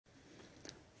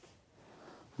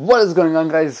What is going on,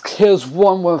 guys? It's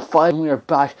Kills115 and we are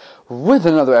back with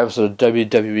another episode of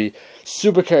WWE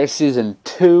Supercard Season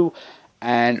 2,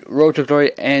 and Road to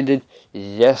Glory ended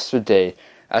yesterday.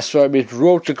 I started with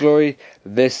Road to Glory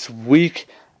this week,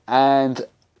 and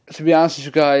to be honest with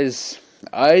you guys,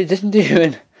 I didn't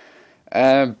even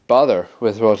bother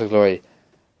with Road to Glory.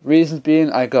 Reasons being,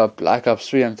 I got Black Ops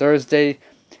 3 on Thursday,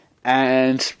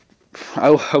 and I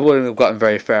wouldn't have gotten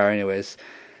very far anyways.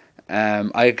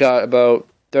 I got about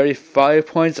 35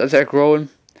 points. I started growing.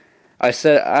 I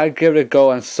said I'd give it a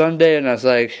go on Sunday, and I was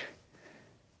like,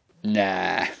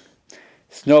 nah,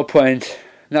 it's no point.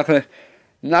 Not gonna.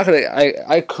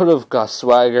 I could have got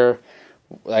Swagger.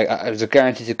 Like, I was a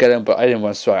guarantee to get him, but I didn't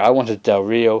want Swagger. I wanted Del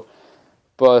Rio.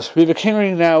 But we have a King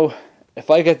Ring now. If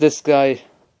I get this guy,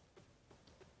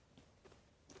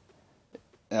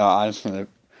 I'm just gonna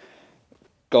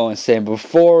go insane.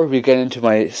 Before we get into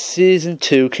my Season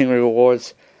 2 King Ring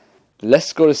rewards,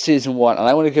 let's go to Season 1, and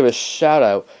I want to give a shout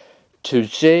out to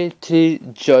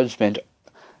JTJudgement.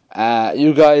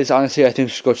 You guys, honestly, I think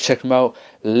you should go check him out.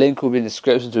 Link will be in the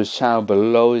description to his channel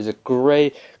below. He's a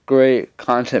great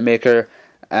content maker.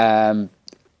 Talking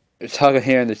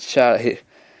here in the chat,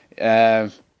 I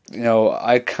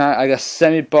got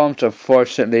semi-bumped,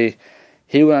 unfortunately.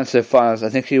 He went on to the finals. I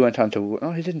think he went on to...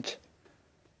 No, he didn't.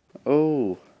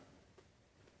 Oh.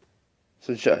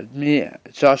 So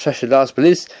Josh actually lost, but at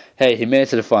least, hey, he made it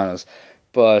to the finals.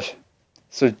 But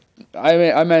so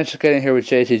I managed to get in here with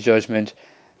JTJudgement.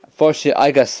 Unfortunately,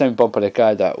 I got semi-bumped by the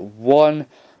guy that won,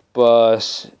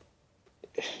 but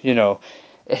not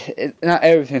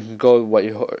everything can go what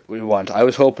you want. I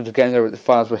was hoping to get in there with the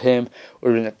finals with him.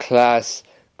 Would have been a class,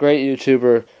 great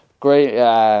YouTuber, great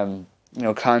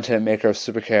content maker of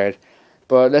Supercard.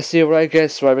 But let's see what I get.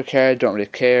 Survivor card, don't really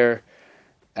care.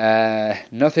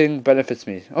 Nothing benefits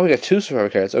me. Oh, we got 2 Survivor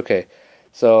cards. Okay,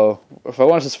 so if I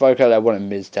wanted a Survivor card, I want a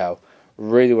Miz Dow.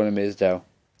 Really want a Miz Dow.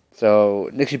 So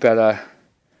Nikki Bella,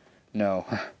 no,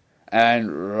 and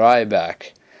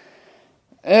Ryback.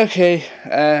 Okay,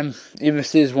 even if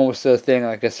Season 1 was still a thing,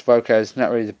 I guess Survivor card is not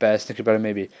really the best. Nikki Bella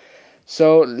maybe.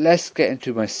 So let's get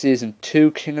into my Season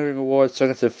 2 King of the Ring awards. So I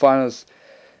got to the finals,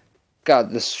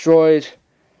 got destroyed.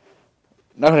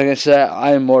 Not gonna get into that.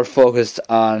 I am more focused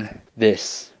on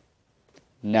this.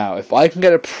 Now, if I can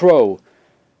get a pro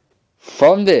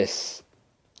from this,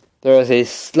 there is a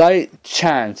slight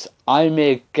chance I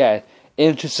may get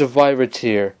into Survivor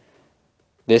tier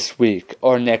this week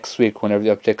or next week whenever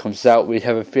the update comes out. We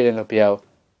have a feeling it'll be out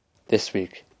this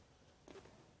week.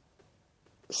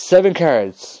 7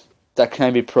 cards that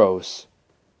can be pros: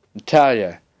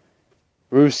 Natalya,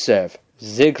 Rusev,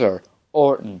 Ziggler,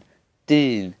 Orton,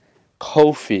 Dean,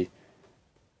 Kofi,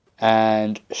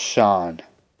 and Shawn.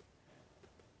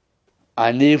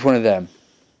 I need one of them.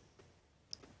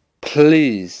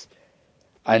 Please.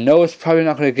 I know it's probably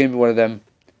not going to give me one of them,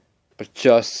 but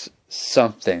just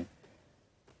something.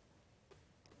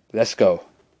 Let's go.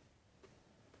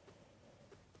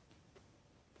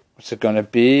 What's it going to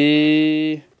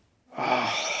be?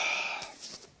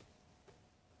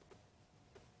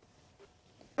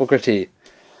 Booker T.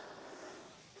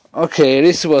 Okay, at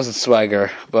least it wasn't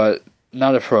Swagger, but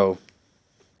not a pro.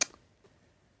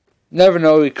 Never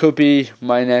know, it could be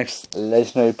my next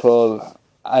legendary pull.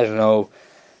 I don't know,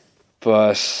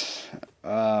 but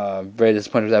very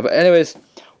disappointed with that. But anyways,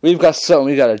 we've got something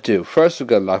we gotta do. First, we've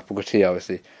got to lock Booker T,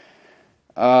 obviously.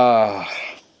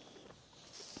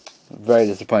 Very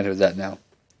disappointed with that now.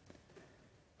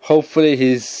 Hopefully,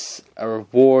 he's a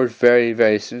reward very,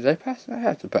 very soon. Did I pass him? I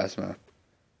have to pass him out.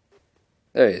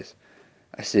 There he is.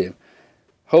 I see him.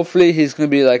 Hopefully he's going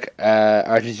to be like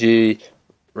RTG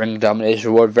Ring Domination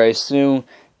Reward very soon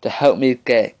to help me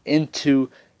get into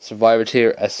Survivor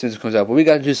tier as soon as it comes out. But we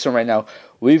got to do something right now.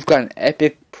 We've got an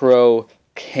Epic Pro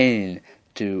Kane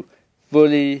to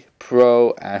fully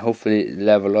pro and hopefully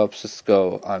level up. So let's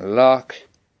go unlock.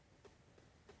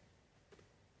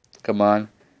 Come on.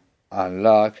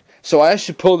 Unlock. So I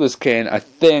actually pulled this Kane. I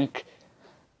think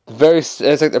it's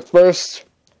like the first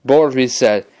board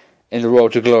reset in the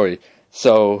Road to Glory.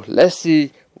 So let's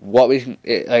see what we can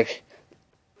get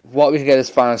his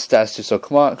final stats to. So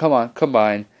come on,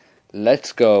 combine.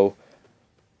 Let's go.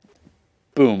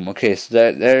 Boom. Okay,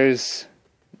 so there's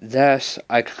that.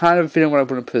 I kind of feeling what I'm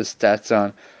going to put his stats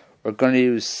on. We're going to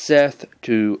use Seth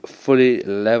to fully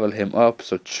level him up.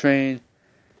 So train.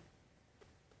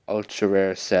 Ultra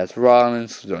rare Seth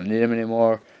Rollins. We don't need him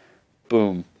anymore.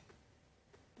 Boom.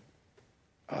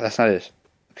 Oh, that's not it.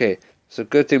 Okay. So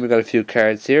good thing we got a few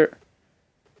cards here.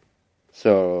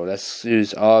 So let's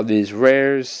use all these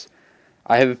rares.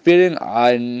 I have a feeling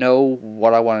I know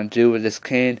what I want to do with this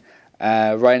Kane.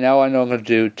 Right now I know I'm going to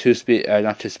do 2 speed,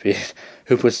 not 2 speed,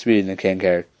 who puts speed in the Kane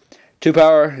card. 2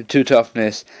 power, 2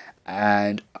 toughness,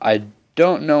 and I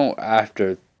don't know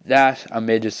after that. I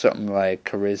may do something like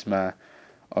charisma,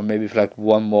 or maybe like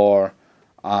one more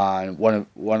on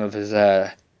one of his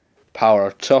power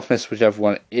or toughness, whichever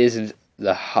one isn't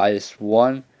the highest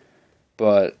one.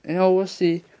 But we'll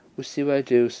see. We'll see what I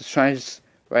do. So trying to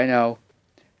right now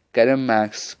get him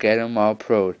max, get him all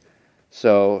pro.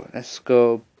 So let's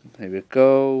go. Here we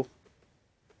go.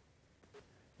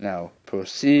 Now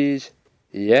proceed.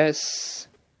 Yes.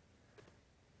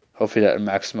 Hopefully that'll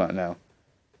max him out now.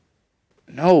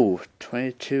 No,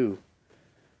 22.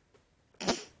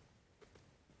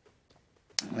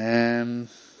 In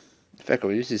fact,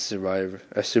 we'll use these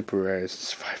super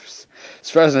rares.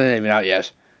 Survivors aren't even out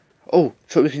yet. Oh,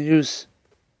 so we can use.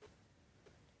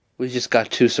 We just got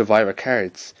 2 survivor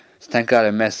cards. So thank God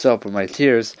I messed up with my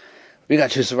tiers. We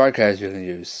got 2 survivor cards we can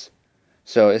use.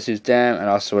 So let's use them and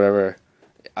also whatever.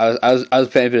 I was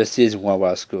playing a bit of season 1 while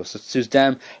I was school. So let's use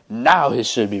them. Now he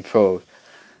should be pro.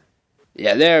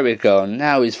 Yeah, there we go.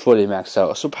 Now he's fully maxed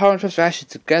out. So power and trust are actually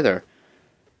together.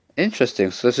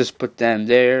 Interesting. So let's just put them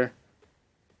there.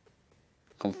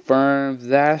 Confirm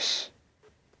that.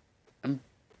 Come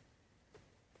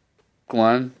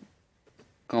on.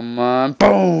 Come on.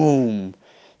 Boom!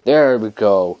 There we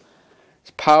go.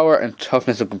 His power and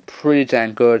toughness looking pretty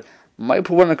damn good. Might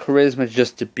put one on charisma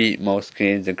just to beat most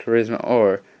Kanes in charisma,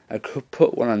 or I could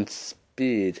put one on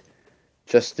speed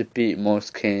just to beat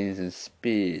most Kanes in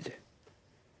speed.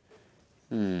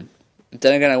 Then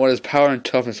again, I want his power and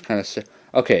toughness kind of.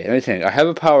 Okay, let me think. I have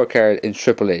a power card in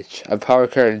Triple H. I have a power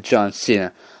card in John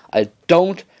Cena. I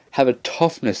don't have a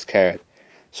toughness card,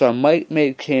 so I might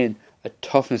make Kane a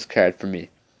toughness card for me.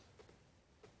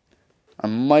 I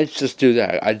might just do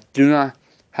that. I do not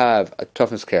have a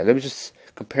toughness card. Let me just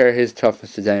compare his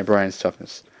toughness to Daniel Bryan's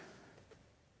toughness.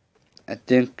 I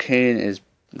think Kane is.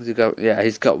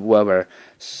 He's got well better.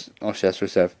 Oh shit, that's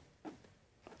Rusev.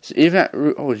 So even at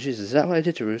oh Jesus, is that what I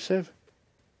did to Rusev?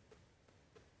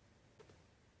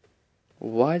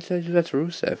 Why did I do that to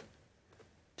Rusev?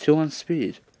 2 on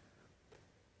speed.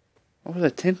 What was I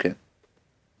thinking?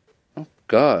 Oh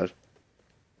God.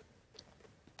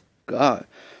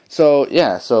 So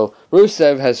yeah, so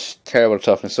Rusev has terrible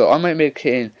toughness. So I might make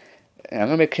Kane. I'm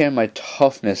gonna make Kane my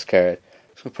toughness card.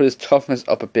 So put his toughness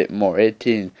up a bit more.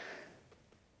 18.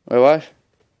 Wait, what?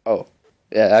 Oh,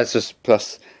 yeah, that's just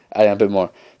plus adding a bit more.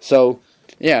 So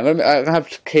yeah, I'm gonna have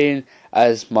Kane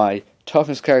as my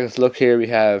toughness card. Because look here, we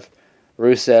have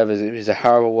Rusev is a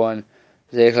horrible one.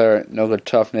 Ziggler, no good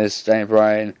toughness. Daniel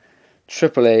Bryan,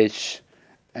 Triple H,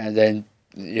 and then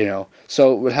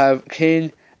so we'll have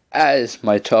Kane as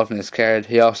my toughness card.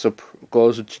 He also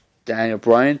goes with Daniel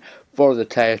Bryan for the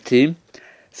tag team.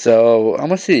 So I'm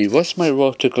gonna see what's my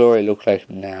Road to Glory look like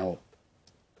now.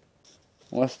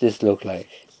 What's this look like?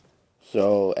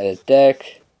 So edit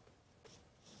deck.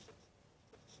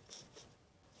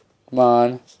 Come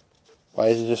on. Why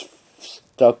is it just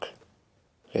stuck?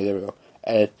 Okay, there we go.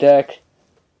 Edit deck.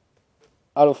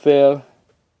 Autofill.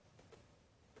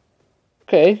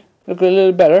 Okay, looking a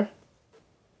little better.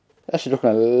 Actually looking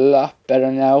a lot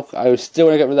better now. I still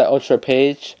want to get rid of that Ultra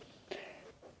page.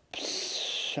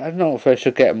 I don't know if I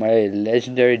should get my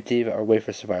Legendary Diva or wait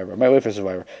for Survivor. I might wait for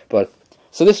Survivor. But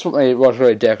so this is what my Road to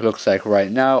Glory deck looks like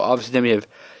right now. Obviously then we have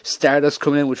Stardust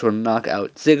coming in, which will knock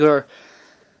out Ziggler.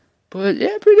 But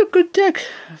yeah, pretty good deck,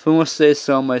 if I must say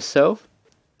so myself.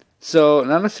 So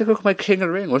now let's take a look at my King of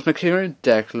the Ring. What's my King of the Ring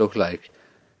deck look like?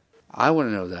 I want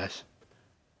to know that.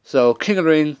 So King of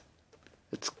the Ring.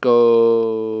 Let's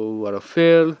go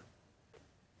autofill.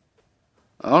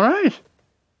 Alright.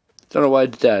 Don't know why I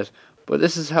did that. But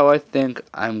this is how I think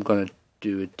I'm going to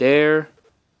do it there.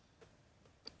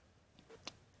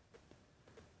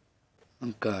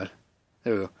 Oh God.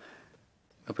 There we go.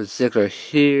 I'll put Ziggler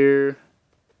here.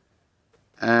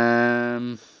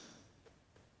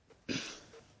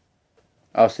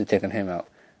 Obviously taking him out.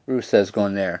 Rusev's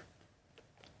going there.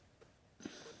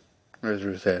 Where's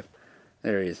Rusev?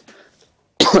 There he is.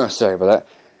 Sorry about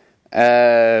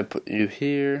that. Put you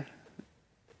here.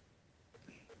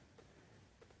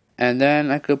 And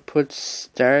then I could put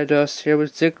Stardust here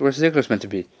with Ziggler, where Ziggler's meant to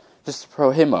be. Just to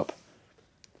throw him up.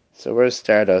 So where's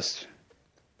Stardust?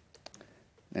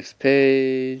 Next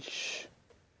page.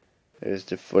 There's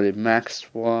the fully maxed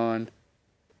one.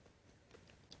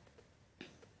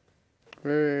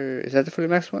 Where is that the fully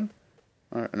maxed one?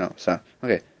 Or no, it's not.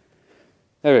 Okay.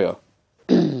 There we go.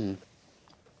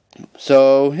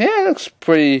 So yeah, it looks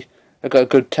pretty. I got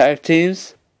good tag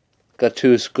teams. Got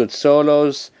 2 good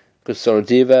solos. Good solo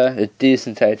diva. A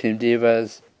decent tag team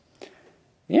divas.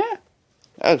 Yeah,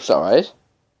 That's alright.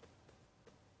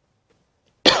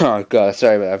 Oh god,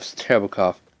 sorry about that. I have a terrible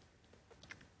cough.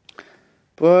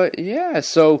 But yeah,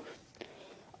 so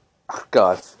oh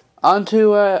god. On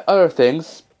to other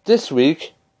things. This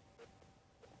week,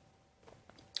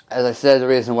 as I said, the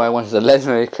reason why I wanted the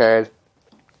legendary card,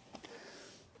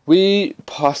 we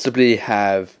possibly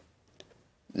have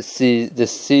the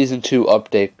season 2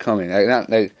 update coming. I'm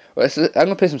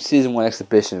gonna play some season 1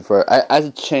 exhibition for as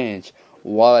a change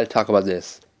while I talk about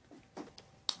this.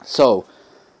 So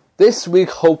this week,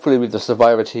 hopefully, with the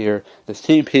Survivor tier, the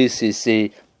Team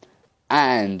PCC,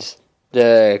 and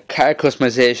the card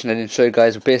customization I didn't show you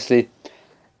guys. Basically,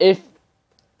 if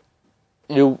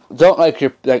you don't like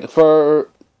your for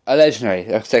a legendary,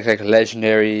 like a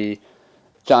legendary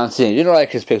John Cena, you don't like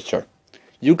his picture,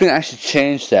 you can actually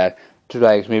change that to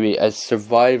like maybe a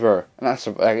Survivor,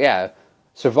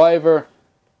 Survivor,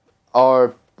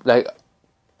 or like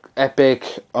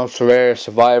Epic, Ultra Rare,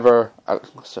 Survivor,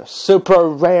 Super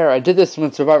Rare. I did this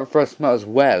when Survivor first came out as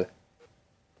well.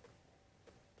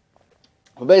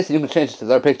 But basically, you can change it to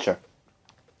their picture,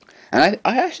 and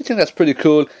I actually think that's pretty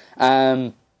cool.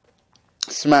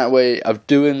 Smart way of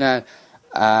doing that.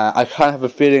 I kind of have a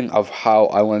feeling of how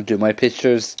I want to do my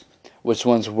pictures, which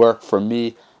ones work for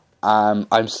me.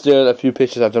 I'm still a few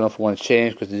pictures I don't know if I want to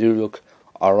change because they do look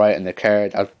alright in the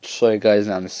card. I'll show you guys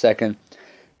now in a second.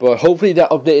 But hopefully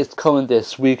that update is coming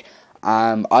this week.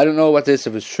 I don't know what this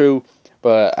if it's true,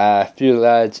 but a few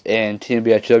lads in Team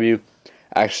BHW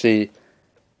actually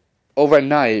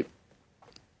overnight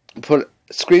put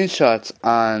screenshots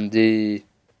on the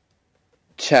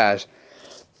chat.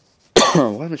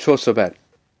 Why am I throat so bad?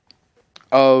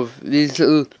 Of these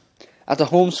little at the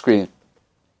home screen.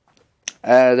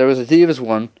 There was a Divas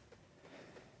one,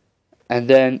 and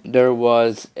then there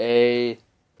was a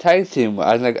tag team,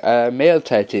 like a male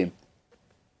tag team.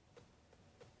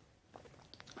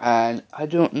 And I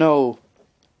don't know,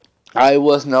 I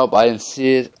wasn't up, I didn't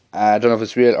see it, I don't know if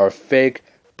it's real or fake,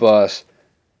 but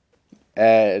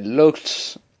it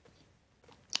looked,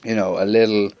 a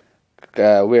little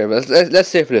weird. But let's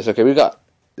say for this, okay, we got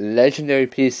legendary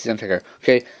PC on Ticker.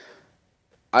 Okay,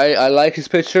 I like his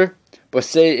picture, but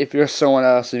say if you're someone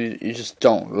else and you just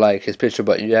don't like his picture,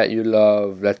 but you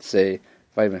love, let's say,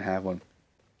 if I even have one.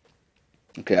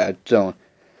 Okay, I don't.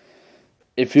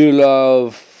 If you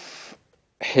love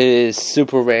his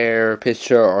super rare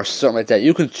picture or something like that,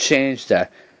 you can change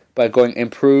that by going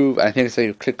improve. I think it's like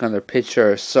you click on their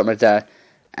picture or something like that,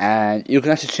 and you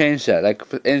can actually change that. Like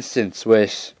for instance,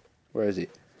 with where is he?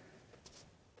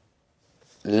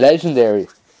 Legendary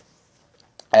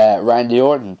Randy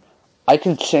Orton. I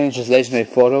can change his legendary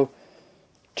photo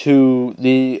to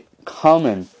the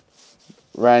common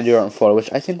Randy Orton photo,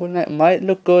 which I think might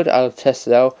look good. I'll test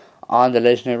it out on the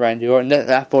legendary Randy Orton.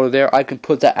 That photo there, I can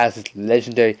put that as a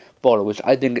legendary photo, which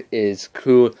I think is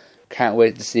cool. Can't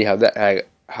wait to see how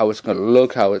it's gonna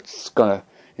look, how it's gonna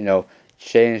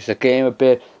change the game a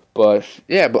bit. But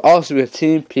yeah, but also we have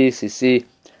Team PCC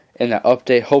in that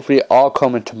update. Hopefully all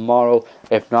coming tomorrow.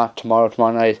 If not tomorrow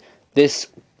night, this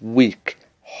week,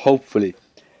 hopefully.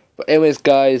 But anyways,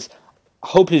 guys,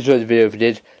 hope you enjoyed the video. If you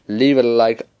did, leave it a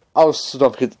like. Also,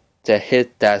 don't forget to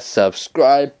hit that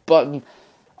subscribe button.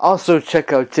 Also,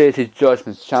 check out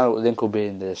JTJudgement's channel. The link will be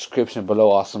in the description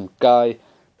below. Awesome guy.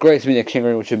 Great to meet the King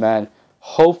Ring with you, man.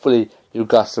 Hopefully, you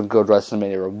got some good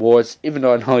WrestleMania rewards, even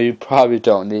though I know you probably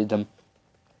don't need them.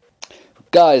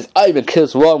 Guys, I've been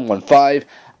Kills115.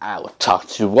 I will talk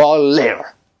to you all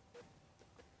later.